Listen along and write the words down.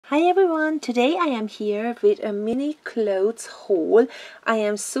Hi everyone, today I am here with a mini clothes haul. I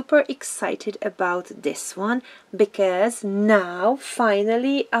am super excited about this one because now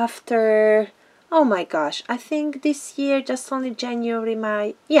finally after, oh my gosh, I think this year just only January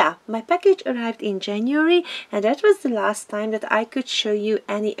my package arrived in January, and that was the last time that I could show you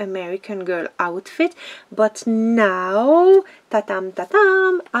any American Girl outfit. But now,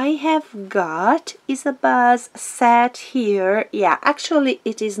 ta-tam, I have got Isabel's set here. Yeah, actually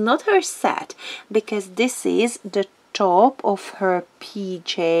it is not her set because this is the top of her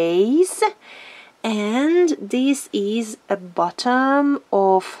PJs. And this is a bottom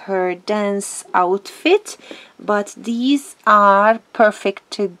of her dance outfit, but these are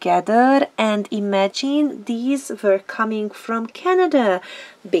perfect together. And imagine these were coming from Canada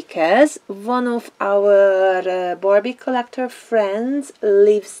because one of our Barbie collector friends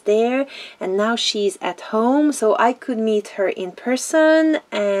lives there, and now she's at home, so I could meet her in person,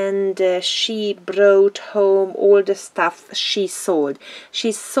 and she brought home all the stuff she sold.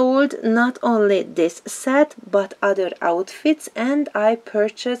 She sold not only this set but other outfits, and I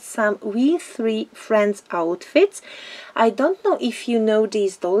purchased some We Three Friends outfits. I don't know if you know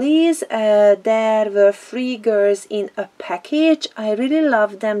these dollies. There were 3 girls in a package. I really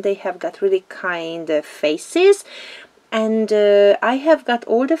love them. They have got really kind faces. And I have got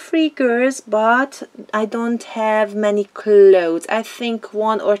all the 3 girls, but I don't have many clothes. I think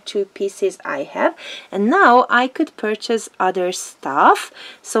 1 or 2 pieces I have. And now I could purchase other stuff.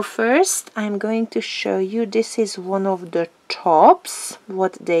 So first I'm going to show you, this is one of the tops,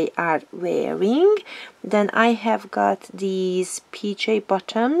 what they are wearing. Then I have got these PJ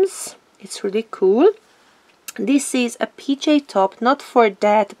bottoms. It's really cool. This is a PJ top, not for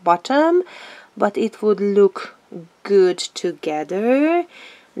that bottom, but it would look good together.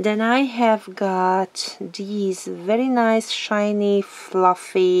 Then I have got these very nice shiny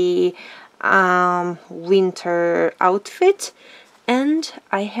fluffy winter outfit, and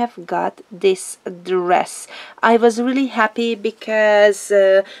I have got this dress. I was really happy because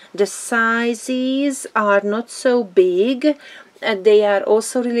the sizes are not so big. And they are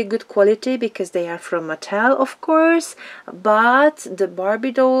also really good quality because they are from Mattel, of course, but the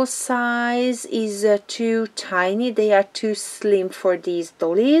Barbie doll size is too tiny. They are too slim for these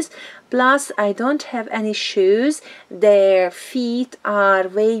dollies. Plus, I don't have any shoes. Their feet are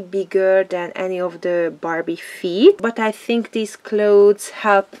way bigger than any of the Barbie feet. But I think these clothes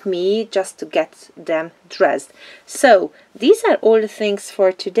help me just to get them dressed. So, these are all the things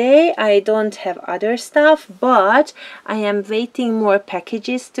for today. I don't have other stuff, but I am waiting more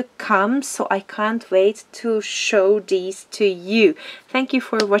packages to come, so I can't wait to show these to you. Thank you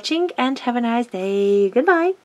for watching and have a nice day. Goodbye.